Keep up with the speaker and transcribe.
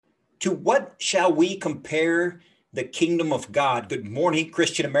To what shall we compare the kingdom of God? Good morning,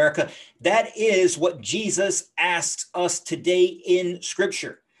 Christian America. That is what Jesus asks us today in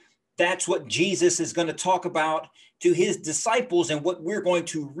Scripture. That's what Jesus is going to talk about to his disciples, and what we're going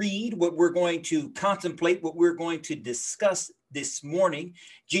to read, what we're going to contemplate, what we're going to discuss this morning.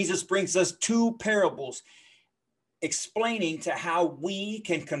 Jesus brings us two parables explaining to how we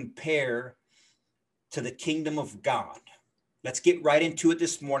can compare to the kingdom of God. Let's get right into it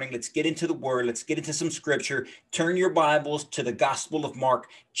this morning. Let's get into the word. Let's get into some scripture. Turn your Bibles to the Gospel of Mark,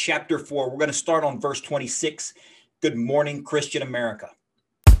 chapter 4. We're going to start on verse 26. Good morning, Christian America.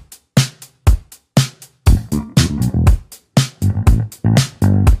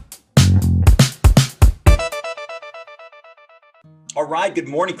 All right. Good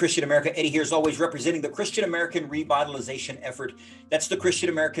morning, Christian America. Eddie here, as always, representing the Christian American Revitalization Effort. That's the Christian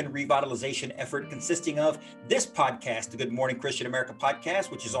American Revitalization Effort, consisting of this podcast, the Good Morning Christian America podcast,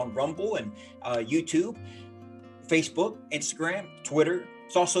 which is on Rumble and YouTube, Facebook, Instagram, Twitter.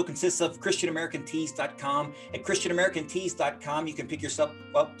 It also consists of ChristianAmericanTees.com. At ChristianAmericanTees.com, you can pick yourself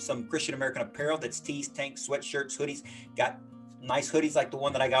up some Christian American apparel. That's tees, tanks, sweatshirts, hoodies. Got nice hoodies like the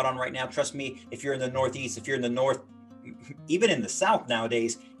one that I got on right now. Trust me, if you're in the Northeast, if you're in the North, even in the South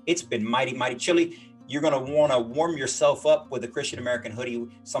nowadays, it's been mighty chilly. You're going to want to warm yourself up with a Christian American hoodie,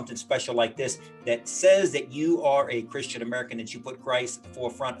 something special like this that says that you are a Christian American, that you put Christ at the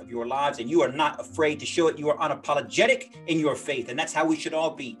forefront of your lives, and you are not afraid to show it. You are unapologetic in your faith, and that's how we should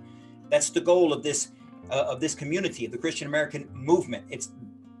all be. That's the goal of this community, of the Christian American movement. It's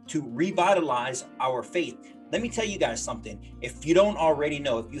to revitalize our faith. Let me tell you guys something. If you don't already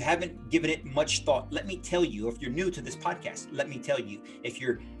know, if you haven't given it much thought, let me tell you. If you're new to this podcast, let me tell you. If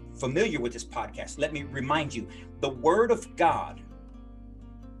you're familiar with this podcast, let me remind you. The Word of God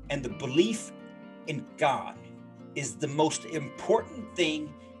and the belief in God is the most important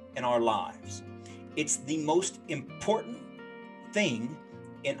thing in our lives. It's the most important thing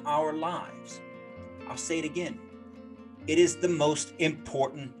in our lives. I'll say it again. It is the most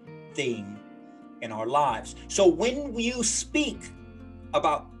important thing in our lives. So when you speak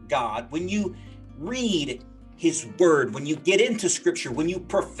about God, when you read his word, when you get into scripture, when you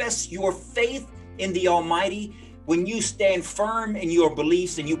profess your faith in the Almighty, when you stand firm in your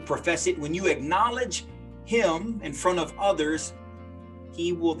beliefs and you profess it, when you acknowledge him in front of others,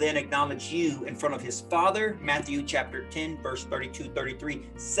 he will then acknowledge you in front of his Father. Matthew chapter 10, verse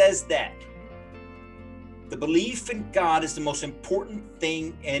 32-33 says that the belief in God is the most important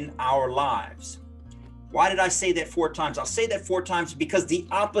thing in our lives. Why did I say that 4 times? I'll say that 4 times because the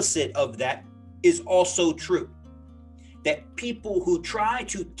opposite of that is also true. That people who try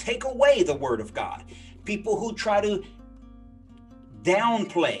to take away the word of God, people who try to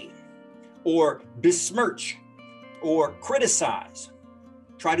downplay or besmirch or criticize,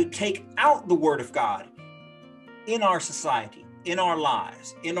 try to take out the word of God in our society, in our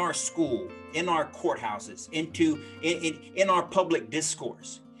lives, in our school, in our courthouses, in our public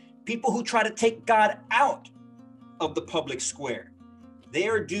discourse. People who try to take God out of the public square, they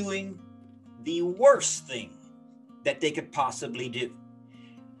are doing the worst thing that they could possibly do.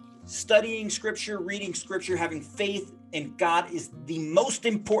 Studying scripture, reading scripture, having faith in God is the most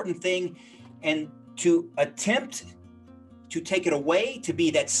important thing. And to attempt to take it away, to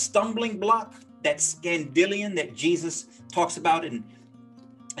be that stumbling block, that scandalion that Jesus talks about in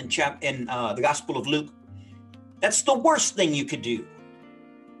the Gospel of Luke, that's the worst thing you could do.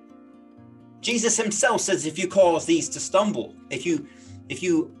 Jesus himself says, if you cause these to stumble, if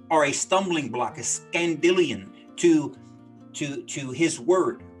you are a stumbling block, a scandalion to his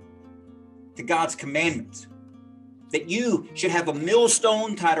word, to God's commandments, that you should have a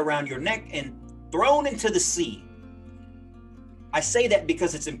millstone tied around your neck and thrown into the sea. I say that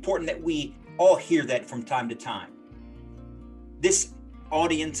because it's important that we all hear that from time to time. This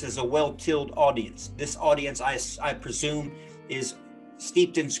audience is a well-tilled audience. This audience, I presume, is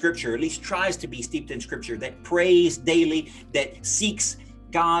steeped in scripture, at least tries to be steeped in scripture, that prays daily, that seeks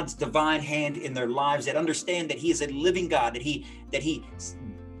God's divine hand in their lives, that understand that he is a living God, that he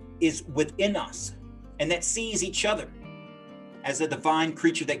is within us, and that sees each other as a divine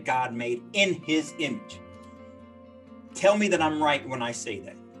creature that God made in his image. Tell me that I'm right when I say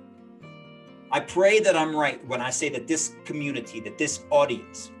that. I pray that I'm right when I say that this community, that this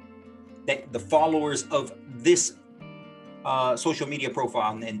audience, that the followers of this social media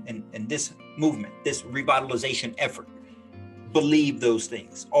profile and this movement, this revitalization effort, believe those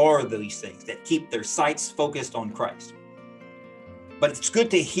things, are these things that keep their sights focused on Christ. But it's good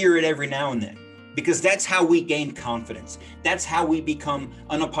to hear it every now and then, because that's how we gain confidence. That's how we become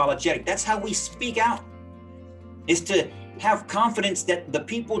unapologetic. That's how we speak out, is to have confidence that the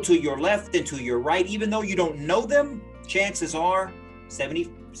people to your left and to your right, even though you don't know them, chances are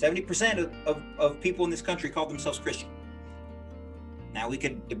 70% of people in this country call themselves Christian. Now we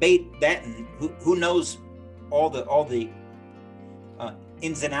could debate that, and who knows all the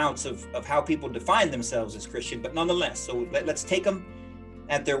ins and outs of how people define themselves as Christian, but nonetheless, so let's take them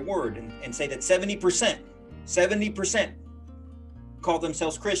at their word and say that 70% call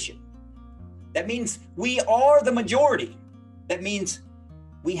themselves Christian. That means we are the majority. That means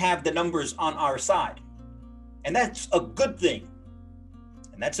we have the numbers on our side. And that's a good thing.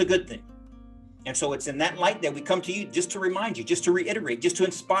 And so it's in that light that we come to you just to remind you, just to reiterate, just to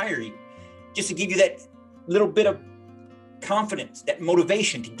inspire you, just to give you that little bit of confidence, that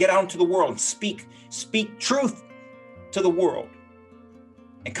motivation to get out into the world and speak truth to the world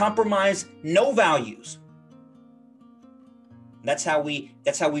and compromise no values. That's how we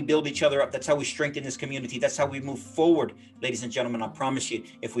build each other up. That's how we strengthen this community. That's how we move forward, ladies and gentlemen. I promise you,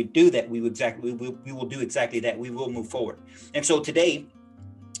 if we do that, we will do exactly that. We will move forward. And so today,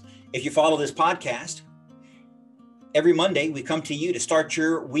 if you follow this podcast, every Monday we come to you to start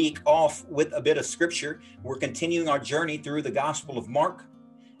your week off with a bit of scripture. We're continuing our journey through the Gospel of Mark.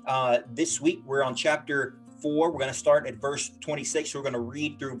 This week we're on chapter 4. We're going to start at verse 26. We're going to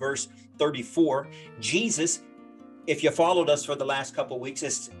read through verse 34. Jesus, if you followed us for the last couple of weeks,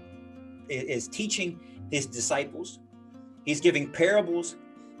 is teaching his disciples. He's giving parables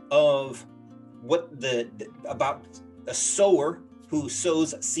of about a sower who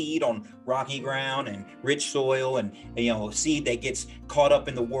sows seed on rocky ground and rich soil, and seed that gets caught up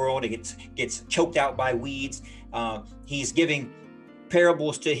in the world, it gets choked out by weeds. He's giving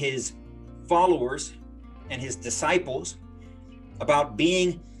parables to his followers and his disciples about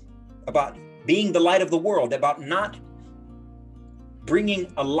being the light of the world, about not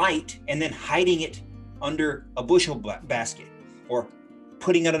bringing a light and then hiding it under a bushel basket or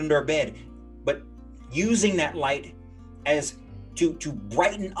putting it under a bed, but using that light as to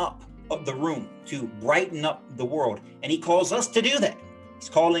brighten up the room, to brighten up the world. And he calls us to do that. He's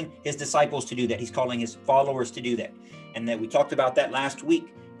calling his disciples to do that. He's calling his followers to do that. And then we talked about that last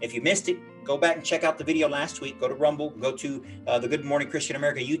week. If you missed it, go back and check out the video last week. Go to Rumble, go to the Good Morning Christian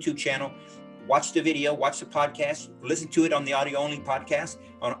America YouTube channel. Watch the video, watch the podcast, listen to it on the audio only podcast,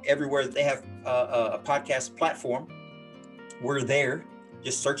 on everywhere that they have a podcast platform. We're there.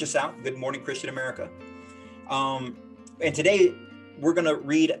 Just search us out, Good Morning Christian America. And today we're going to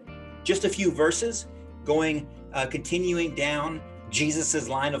read just a few verses, continuing down Jesus's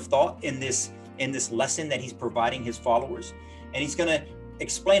line of thought in this lesson that he's providing his followers. And he's going to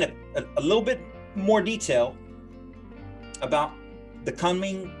explain a little bit more detail about the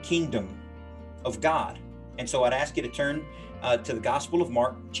coming kingdom of God. And so I'd ask you to turn to the Gospel of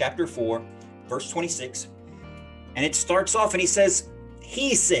Mark, chapter 4, verse 26. And it starts off and he says,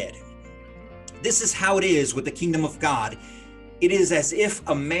 he said, "This is how it is with the kingdom of God. It is as if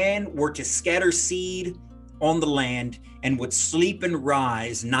a man were to scatter seed on the land and would sleep and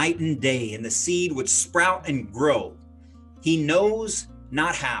rise night and day, and the seed would sprout and grow. He knows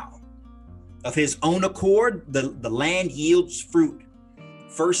not how. Of his own accord, the land yields fruit.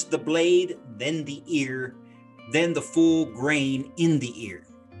 First the blade, then the ear, then the full grain in the ear.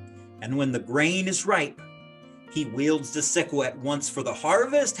 And when the grain is ripe, he wields the sickle at once, for the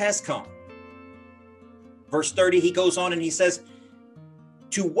harvest has come." Verse 30, he goes on and he says,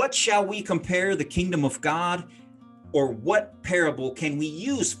 "To what shall we compare the kingdom of God? Or what parable can we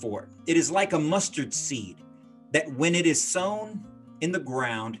use for it? It is like a mustard seed, that when it is sown in the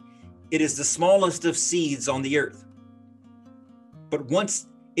ground, it is the smallest of seeds on the earth. But once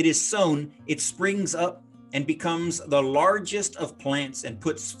it is sown, it springs up and becomes the largest of plants and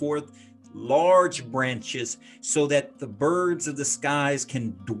puts forth large branches, so that the birds of the skies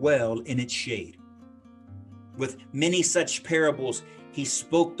can dwell in its shade." With many such parables, he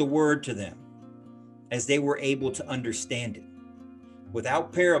spoke the word to them, as they were able to understand it.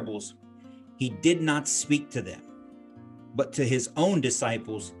 Without parables, he did not speak to them, but to his own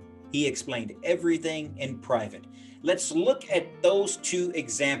disciples, he explained everything in private. Let's look at those two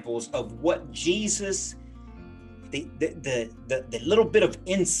examples of what Jesus, the little bit of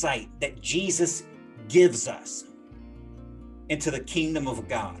insight that Jesus gives us into the kingdom of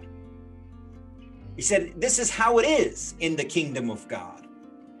God. He said, this is how it is in the kingdom of God,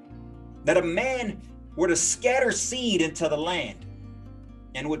 that a man were to scatter seed into the land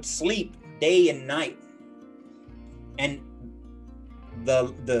and would sleep day and night, and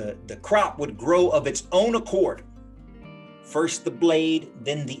the crop would grow of its own accord. First the blade,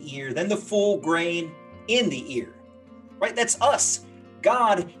 then the ear, then the full grain in the ear. Right? That's us.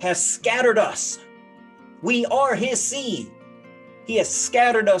 God has scattered us We are his seed. He has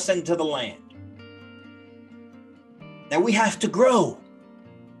scattered us into the land. Now we have to grow.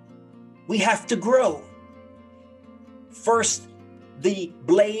 We have to grow. First the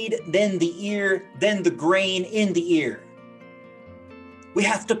blade, then the ear, then the grain in the ear. We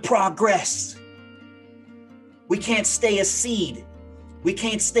have to progress. We can't stay a seed. We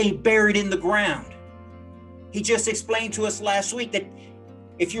can't stay buried in the ground. He just explained to us last week that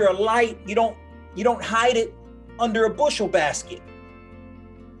if you're a light, you don't hide it under a bushel basket.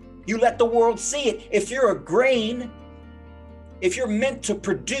 You let the world see it. If you're a grain, if you're meant to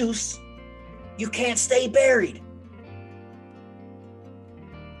produce, you can't stay buried.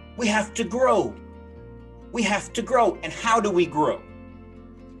 We have to grow. We have to grow. And how do we grow?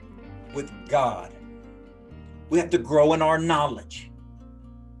 With God. We have to grow in our knowledge.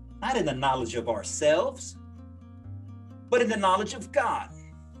 Not in the knowledge of ourselves, but in the knowledge of God.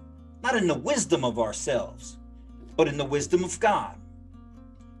 Not in the wisdom of ourselves, but in the wisdom of God.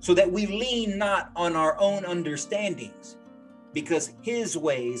 So that we lean not on our own understandings, because his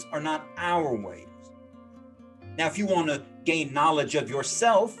ways are not our ways. Now, if you want to gain knowledge of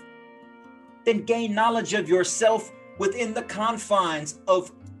yourself, then gain knowledge of yourself within the confines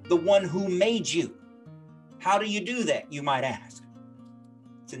of the one who made you. How do you do that, you might ask?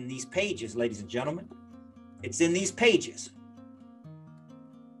 It's in these pages, ladies and gentlemen. It's in these pages.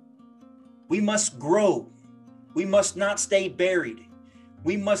 We must grow. We must not stay buried.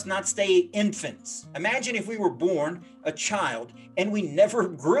 We must not stay infants. Imagine if we were born a child and we never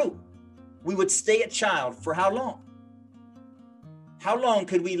grew. We would stay a child for how long? How long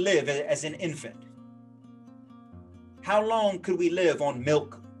could we live as an infant? How long could we live on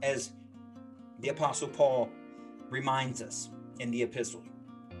milk, as the Apostle Paul reminds us in the epistle?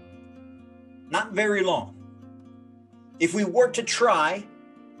 Not very long. If we were to try,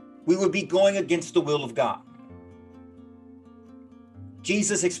 we would be going against the will of God.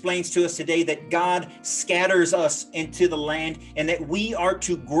 Jesus explains to us today that God scatters us into the land and that we are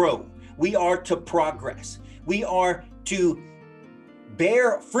to grow. We are to progress. We are to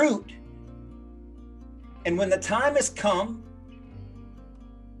bear fruit. And when the time has come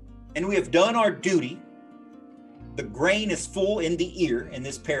and we have done our duty, the grain is full in the ear in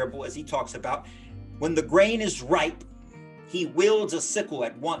this parable, as he talks about. When the grain is ripe, he wields a sickle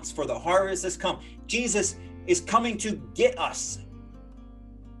at once, for the harvest has come. Jesus is coming to get us,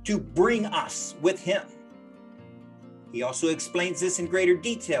 to bring us with him. He also explains this in greater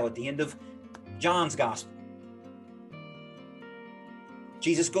detail at the end of John's gospel.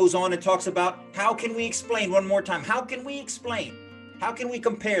 Jesus goes on and talks about how can we explain, one more time, how can we explain? How can we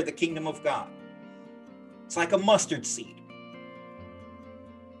compare the kingdom of God? It's like a mustard seed.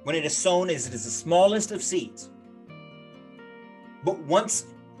 When it is sown, it is the smallest of seeds. But once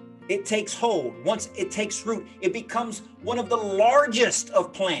it takes hold, once it takes root, it becomes one of the largest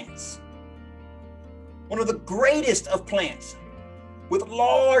of plants, one of the greatest of plants, with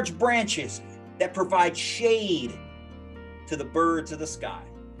large branches that provide shade to the birds of the sky,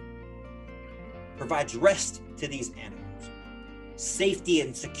 provides rest to these animals, safety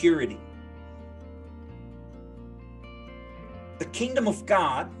and security. The kingdom of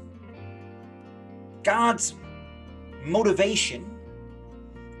God, God's motivation,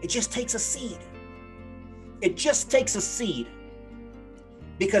 it just takes a seed. It just takes a seed,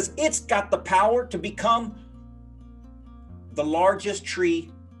 because it's got the power to become the largest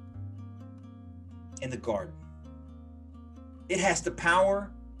tree in the garden. It has the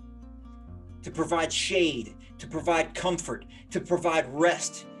power to provide shade, to provide comfort, to provide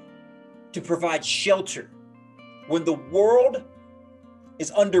rest, to provide shelter. When the world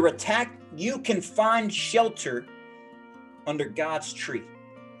is under attack, you can find shelter under God's tree.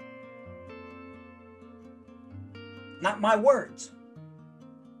 Not my words.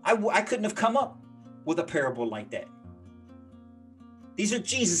 I couldn't have come up with a parable like that. These are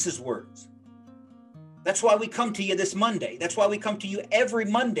Jesus's words. That's why we come to you this Monday. That's why we come to you every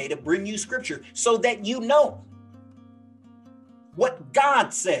Monday to bring you scripture, so that you know what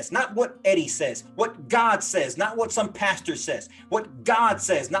God says, not what Eddie says, what God says, not what some pastor says, what God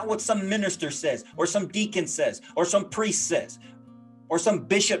says, not what some minister says, or some deacon says, or some priest says, or some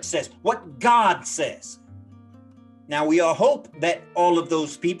bishop says, what God says. Now, we all hope that all of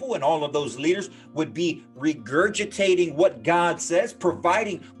those people and all of those leaders would be regurgitating what God says,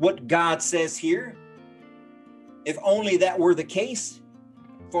 providing what God says here. If only that were the case.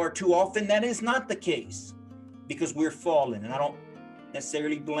 Far too often that is not the case, because we're fallen. And I don't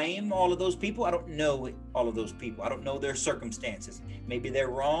necessarily blame all of those people. I don't know all of those people. I don't know their circumstances. Maybe they're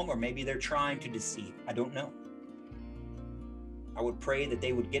wrong, or maybe they're trying to deceive. I don't know. I would pray that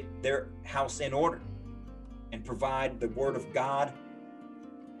they would get their house in order. and provide the word of God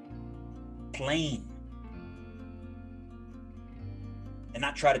plain, and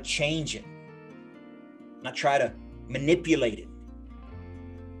not try to change it, not try to manipulate it,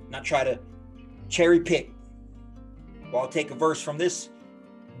 not try to cherry pick. Well, I'll take a verse from this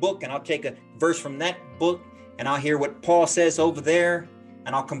book and I'll take a verse from that book, and I'll hear what Paul says over there,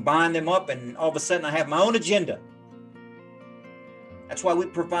 and I'll combine them up, and all of a sudden I have my own agenda. That's why we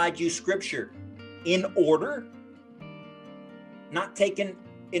provide you scripture in order, not taken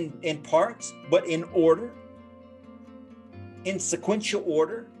in parts, but in order, in sequential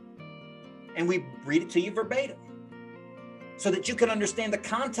order, and we read it to you verbatim so that you can understand the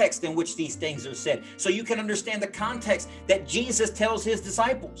context in which these things are said, so you can understand the context that Jesus tells his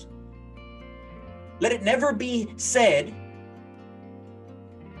disciples. Let it never be said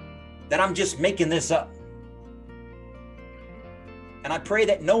that I'm just making this up. And I pray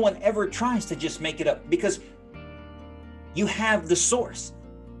that no one ever tries to just make it up, because you have the source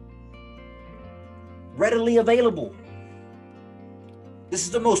readily available. This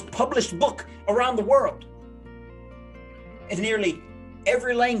is the most published book around the world in nearly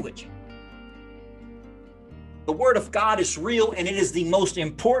every language. The Word of God is real, and it is the most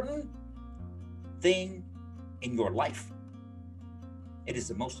important thing in your life. It is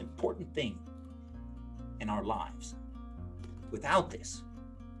the most important thing in our lives. Without this,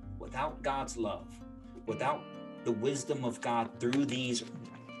 without God's love, without the wisdom of God through these,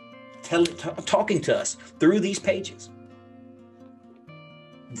 talking to us through these pages,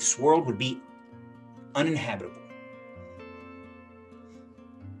 this world would be uninhabitable.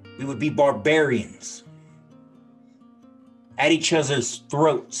 We would be barbarians at each other's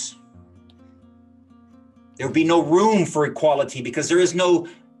throats. There would be no room for equality, because there is no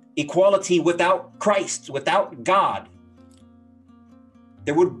equality without Christ, without God.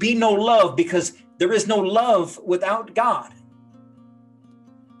 There would be no love, because there is no love without God.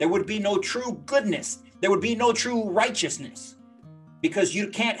 There would be no true goodness. There would be no true righteousness, because you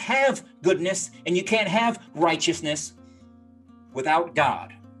can't have goodness and you can't have righteousness without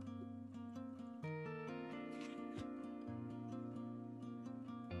God.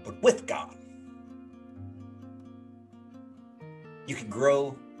 But with God, you can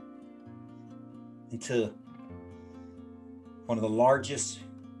grow into one of the largest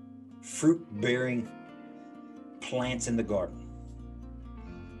fruit-bearing plants in the garden.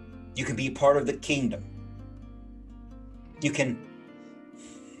 You can be part of the kingdom. You can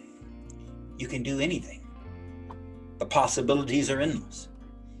do anything. The possibilities are endless.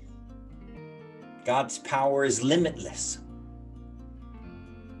 God's power is limitless.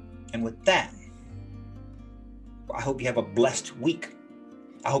 And with that, I hope you have a blessed week.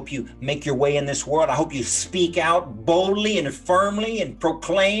 I hope you make your way in this world. I hope you speak out boldly and firmly and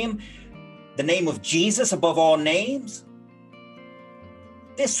proclaim the name of Jesus above all names.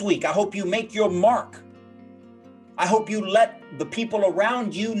 This week, I hope you make your mark. I hope you let the people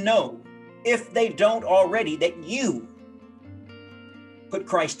around you know, if they don't already, that you put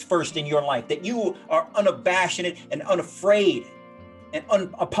Christ first in your life, that you are unabashed and unafraid and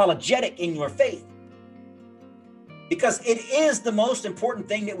unapologetic in your faith. Because it is the most important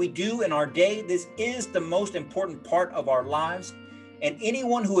thing that we do in our day. This is the most important part of our lives. And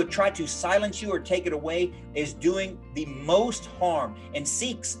anyone who would try to silence you or take it away is doing the most harm and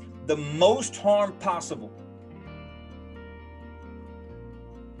seeks the most harm possible.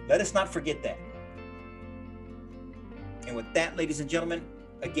 Let us not forget that. And with that, ladies and gentlemen,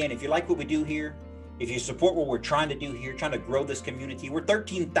 again, if you like what we do here, if you support what we're trying to do here, trying to grow this community, we're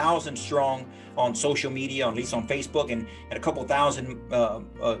 13,000 strong on social media, at least on Facebook, and a couple thousand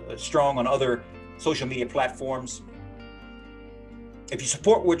strong on other social media platforms. If you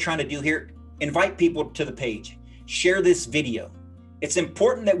support what we're trying to do here, invite people to the page. Share this video. It's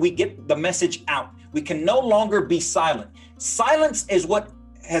important that we get the message out. We can no longer be silent. Silence is what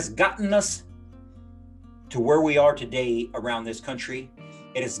has gotten us to where we are today around this country.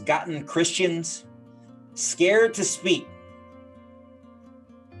 It has gotten Christians scared to speak.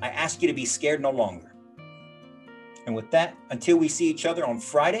 I ask you to be scared no longer. And with that, until we see each other on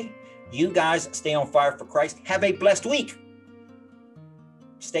Friday, you guys stay on fire for Christ. Have a blessed week.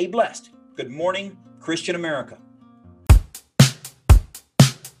 Stay blessed. Good morning, Christian America.